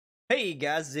Hey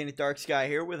guys, Zenith Darksky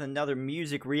here with another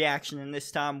music reaction, and this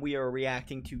time we are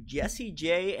reacting to Jessie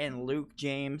J and Luke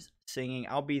James singing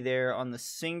I'll Be There on the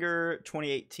Singer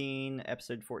 2018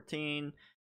 episode 14.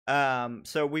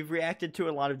 So we've reacted to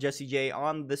a lot of Jessie J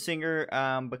on the Singer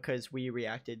because we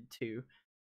reacted to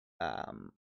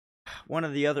one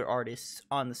of the other artists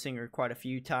on the Singer quite a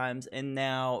few times, and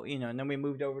now, you know, and then we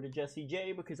moved over to Jessie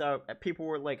J because people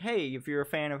were like, hey, if you're a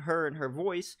fan of her and her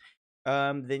voice,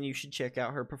 then you should check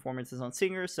out her performances on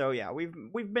Singer. So yeah,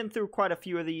 we've been through quite a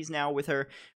few of these now with her,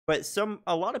 but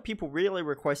a lot of people really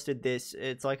requested this.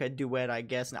 It's like a duet, I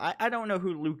guess. And I don't know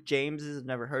who Luke James is. I've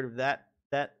never heard of that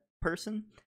person.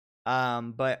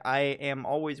 But I am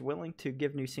always willing to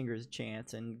give new singers a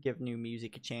chance and give new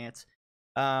music a chance.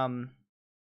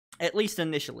 At least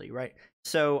initially, right?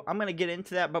 So I'm gonna get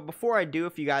into that, but before I do,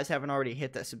 if you guys haven't already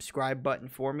hit that subscribe button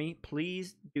for me,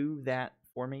 please do that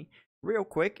for me real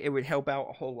quick. It would help out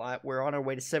a whole lot. We're on our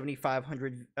way to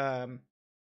 7,500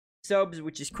 subs,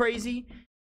 which is crazy,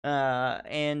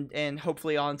 and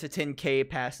hopefully on to 10K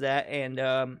past that. And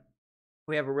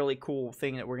we have a really cool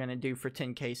thing that we're gonna do for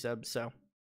 10K subs. So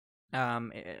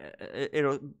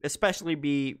it'll especially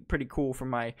be pretty cool for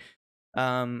my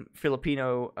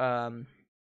Filipino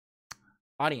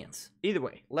audience. Either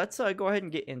way, let's go ahead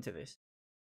and get into this.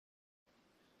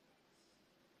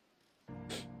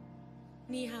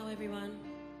 Ni hao, everyone.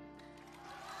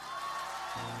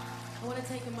 I want to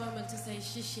take a moment to say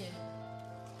shishie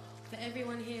for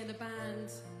everyone here, the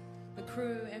band, the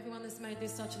crew, everyone that's made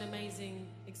this such an amazing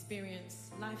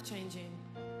experience, life-changing.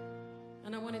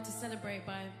 And I wanted to celebrate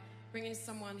by bringing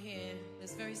someone here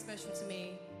that's very special to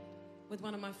me with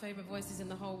one of my favorite voices in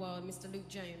the whole world, Mr. Luke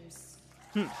James.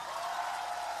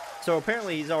 So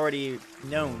apparently he's already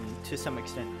known to some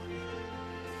extent.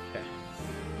 Okay.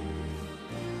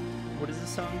 What is this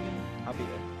song again? I'll Be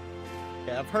There.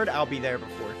 Yeah, I've heard I'll Be There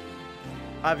before.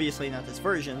 Obviously not this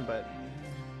version, but...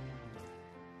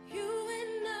 You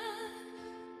and I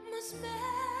must make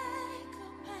a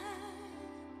pact.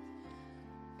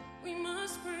 We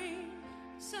must bring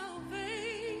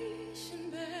salvation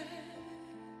back.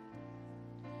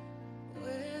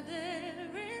 Where there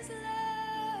is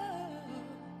love,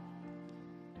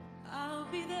 I'll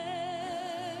be there.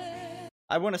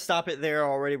 I want to stop it there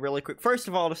already really quick. First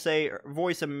of all, to say her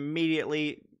voice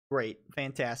immediately great,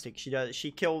 fantastic.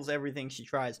 She kills everything she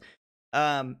tries.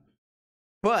 But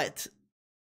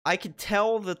I could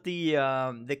tell that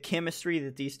the chemistry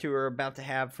that these two are about to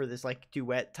have for this like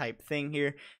duet type thing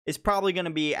here is probably going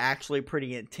to be actually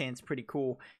pretty intense, pretty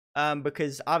cool.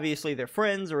 Because obviously they're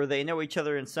friends or they know each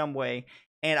other in some way.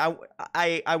 And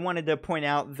I wanted to point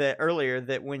out that earlier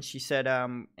that when she said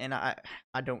and I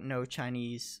don't know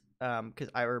Chinese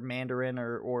or Mandarin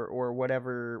or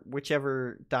whatever,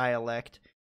 whichever dialect,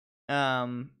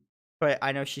 but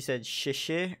I know she said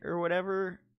shishi or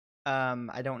whatever.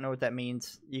 I don't know what that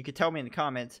means. You could tell me in the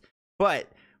comments.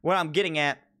 But what I'm getting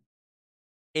at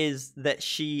is that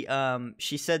she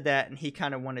said that and he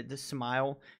kind of wanted to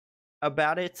smile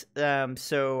about it.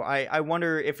 So I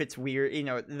wonder if it's weird. You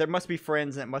know, there must be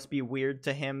friends and it must be weird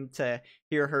to him to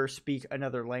hear her speak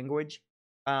another language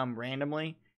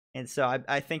randomly. And so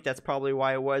I think that's probably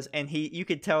why it was. And you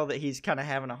could tell that he's kind of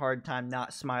having a hard time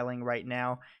not smiling right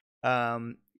now.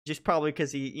 Just probably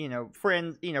because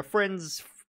friends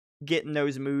get in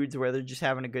those moods where they're just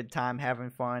having a good time,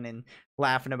 having fun and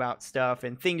laughing about stuff,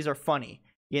 and things are funny.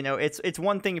 You know, it's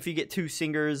one thing if you get two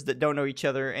singers that don't know each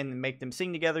other and make them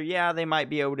sing together. Yeah, they might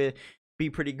be able to be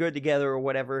pretty good together or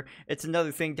whatever. It's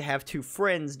another thing to have two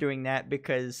friends doing that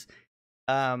because,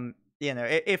 you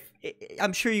know,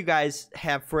 I'm sure you guys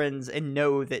have friends and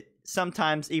know that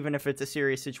sometimes even if it's a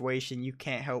serious situation, you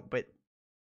can't help but,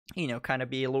 you know, kind of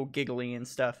be a little giggly and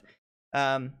stuff.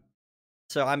 So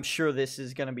I'm sure this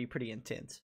is going to be pretty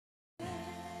intense.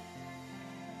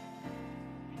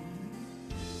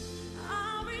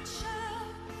 I'll reach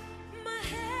out my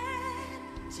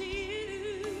hand to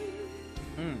you.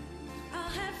 I'll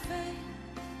have faith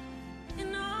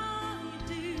in all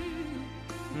you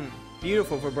do.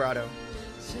 Beautiful vibrato.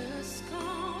 Just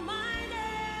call my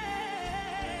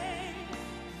name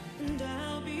and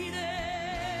I'll be there.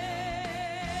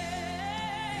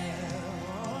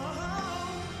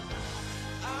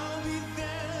 I'll be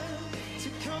there to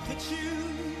comfort you.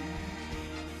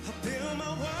 I build my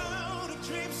world of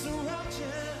dreams around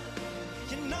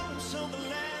you. You know I'm so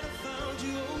glad I found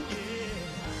you, oh yeah.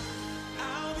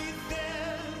 I'll be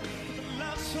there with a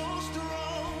love so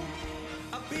strong.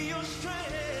 I'll be your strength.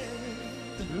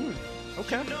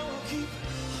 Okay. You know I'll keep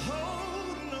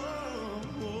holding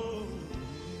on.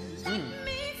 Let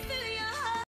me feel your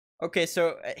heart. Okay,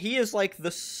 so he is like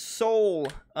the soul,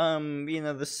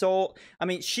 the soul. I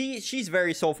mean, she's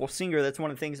very soulful singer. That's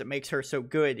one of the things that makes her so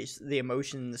good, is the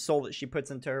emotion and the soul that she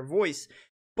puts into her voice.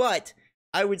 But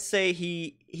I would say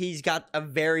he's got a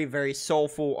very, very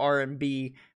soulful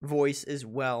R&B voice as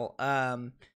well.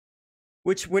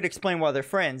 Which would explain why they're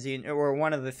friends, or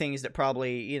one of the things that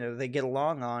probably, they get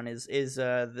along on is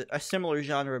a similar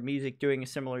genre of music, doing a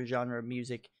similar genre of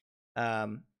music.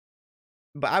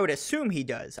 But I would assume he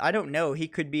does. I don't know. He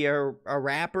could be a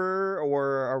rapper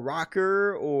or a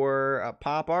rocker or a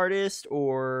pop artist,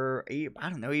 or I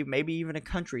don't know, maybe even a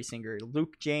country singer.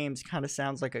 Luke James kind of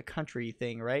sounds like a country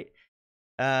thing, right?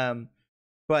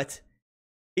 But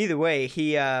either way,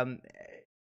 his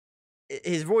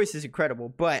voice is incredible.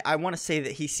 But I want to say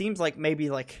that he seems like maybe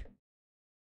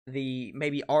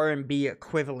the R&B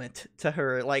equivalent to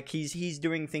her. Like he's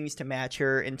doing things to match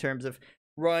her in terms of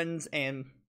runs and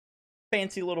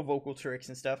fancy little vocal tricks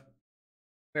and stuff.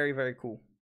 Very, very cool.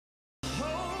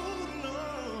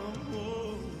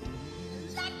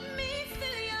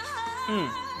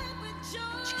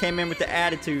 She came in with the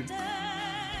attitude.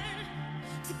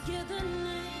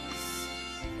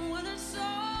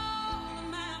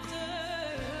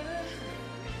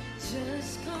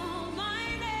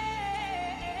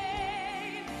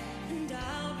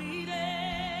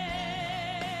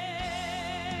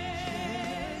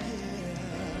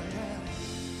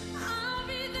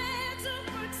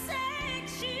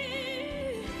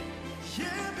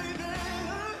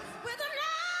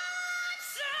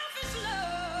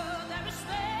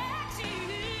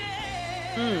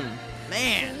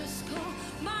 Man.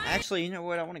 Actually, you know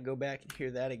what? I want to go back and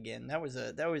hear that again. That was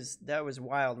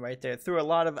wild right there. Threw a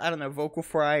lot of, I don't know, vocal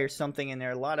fry or something in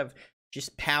there. A lot of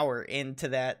just power into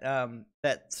that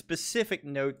that specific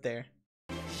note there.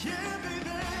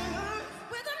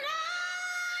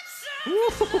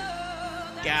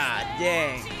 God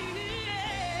dang.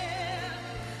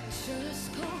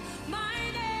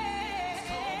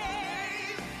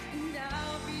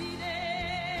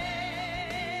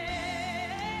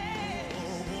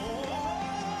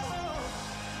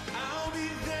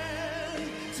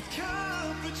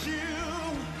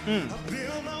 I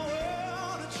build my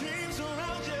world of dreams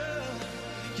around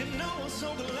you. You know I'm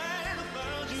so glad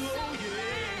about you, oh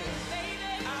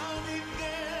yeah. I'll be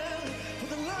there for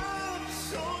the love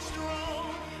so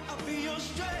strong. I'll be your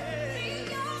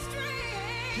strength.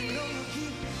 You know I'll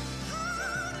keep holding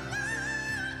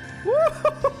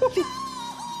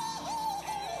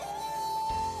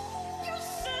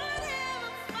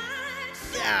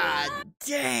on. God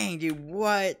dang, dude,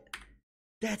 what?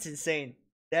 That's insane.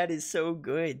 That is so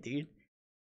good, dude.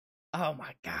 Oh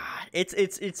my god.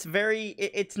 It's very,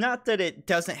 it's not that it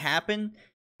doesn't happen,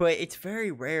 but it's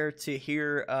very rare to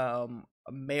hear a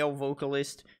male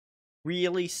vocalist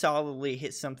really solidly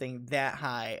hit something that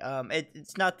high.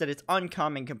 It's not that it's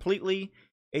uncommon completely.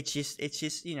 It's just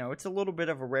it's a little bit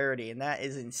of a rarity, and that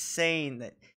is insane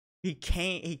that he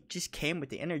just came with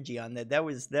the energy on that. That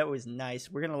was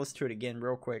nice. We're going to listen to it again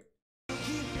real quick.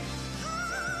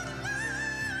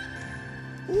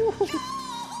 Ooh.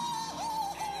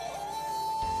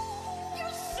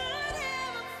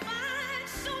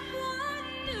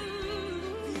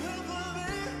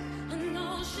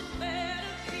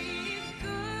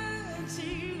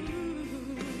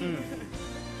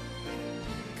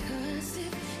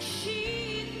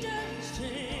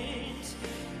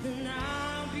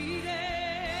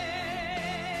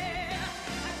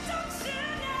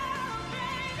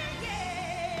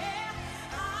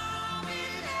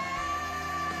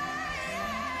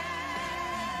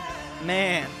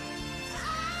 Man.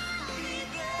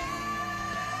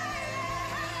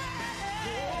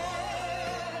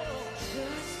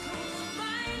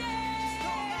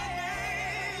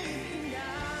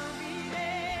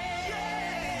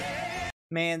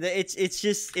 Man,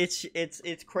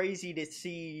 it's crazy to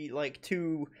see like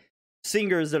two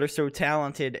singers that are so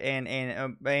talented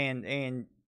and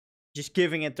just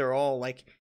giving it their all, like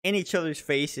in each other's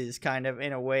faces, kind of,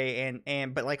 in a way,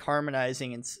 but like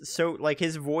harmonizing, and so like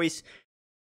his voice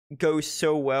goes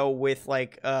so well with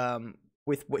like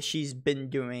with what she's been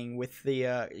doing with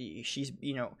the she's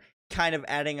kind of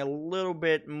adding a little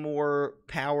bit more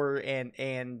power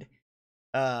and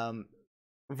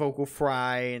vocal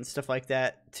fry and stuff like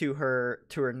that to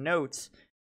her notes,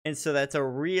 and so that's a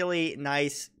really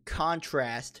nice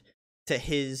contrast to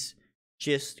his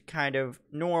just kind of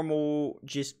normal,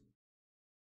 just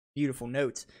beautiful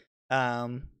notes.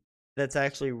 That's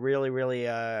actually really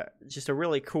just a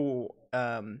really cool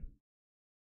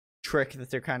trick that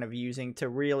they're kind of using to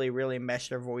really mesh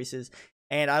their voices.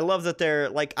 And I love that they're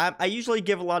like, I usually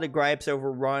give a lot of gripes over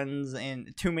runs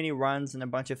and too many runs and a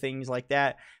bunch of things like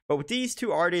that. But with these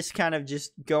two artists kind of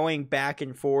just going back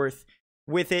and forth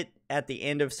with it at the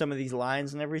end of some of these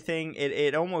lines and everything,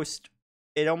 it almost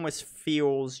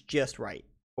feels just right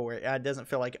for it. It doesn't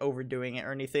feel like overdoing it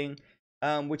or anything,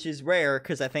 which is rare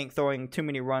because I think throwing too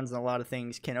many runs on a lot of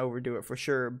things can overdo it for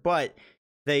sure. But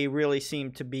they really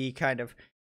seem to be kind of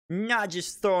not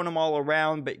just throwing them all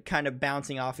around, but kind of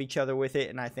bouncing off each other with it.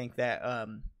 And I think that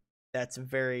that's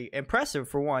very impressive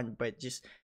for one, but just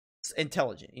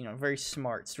intelligent, you know, very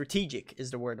smart. Strategic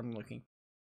is the word I'm looking.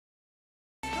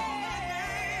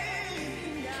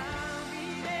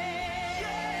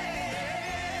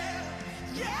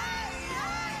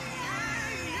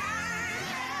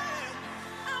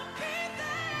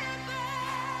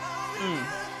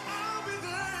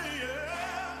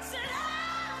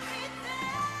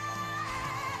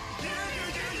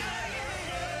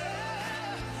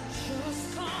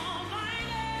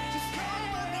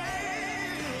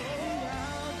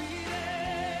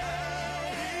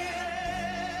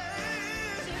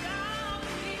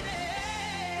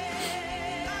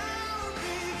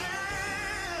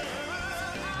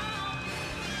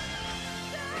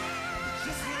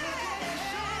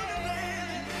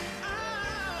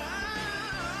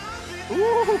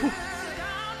 Ooh.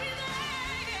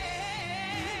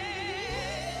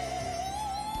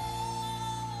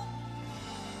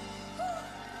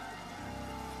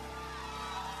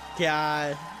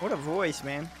 God, what a voice,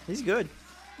 man. He's good.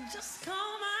 Just call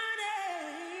my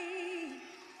name.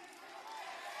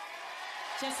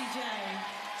 Jessie J.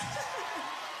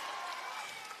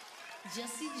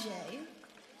 Jessie J.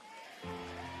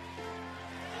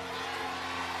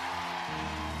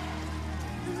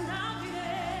 And I'll be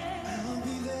there. I'll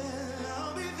be there,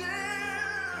 I'll be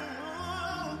there.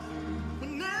 Oh,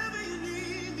 whenever you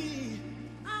need me,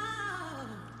 I'll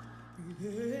be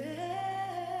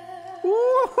there.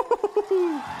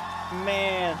 Woo!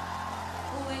 Man.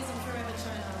 Always and forever,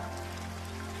 China.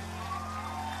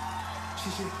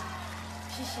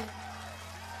 Shishi.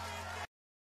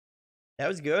 That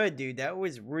was good, dude. That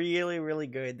was really, really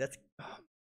good. That's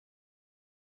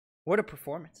what a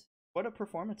performance. What a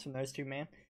performance from those two, man.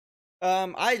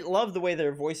 I love the way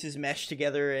their voices mesh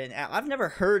together, and I've never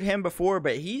heard him before,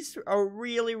 but he's a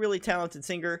really, really talented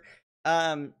singer.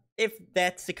 If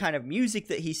that's the kind of music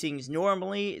that he sings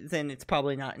normally, then it's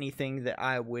probably not anything that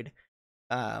I would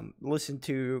listen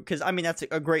to, because I mean that's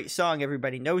a great song.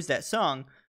 Everybody knows that song,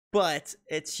 but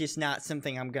it's just not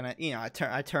something I'm gonna, you know,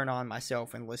 I turn on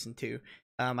myself and listen to.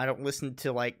 I don't listen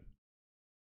to like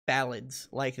ballads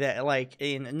like that, like,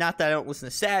 and not that I don't listen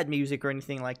to sad music or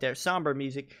anything like that, somber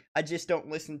music. I just don't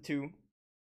listen to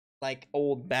like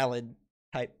old ballad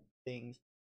type things.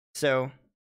 So,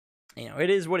 you know, it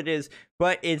is what it is,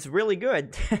 but it's really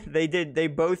good. They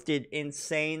both did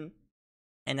insane,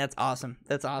 and that's awesome.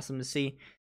 That's awesome to see.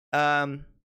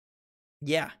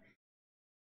 Yeah.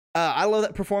 I love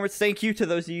that performance. Thank you to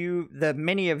those of you, the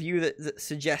many of you that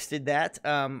suggested that.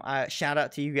 Shout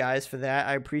out to you guys for that.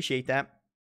 I appreciate that.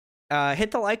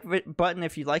 Hit the like button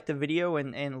if you like the video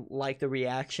and like the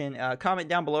reaction. Comment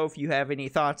down below if you have any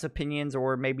thoughts, opinions,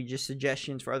 or maybe just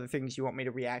suggestions for other things you want me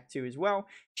to react to as well.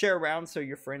 Share around so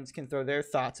your friends can throw their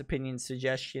thoughts, opinions,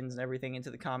 suggestions, and everything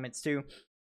into the comments too.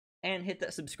 And hit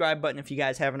that subscribe button if you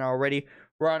guys haven't already.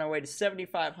 We're on our way to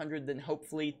 7,500, then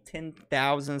hopefully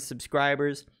 10,000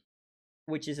 subscribers,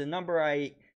 which is a number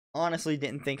I honestly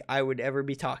didn't think I would ever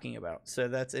be talking about. So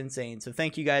that's insane. So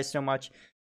thank you guys so much.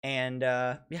 And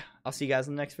yeah, I'll see you guys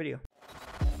in the next video.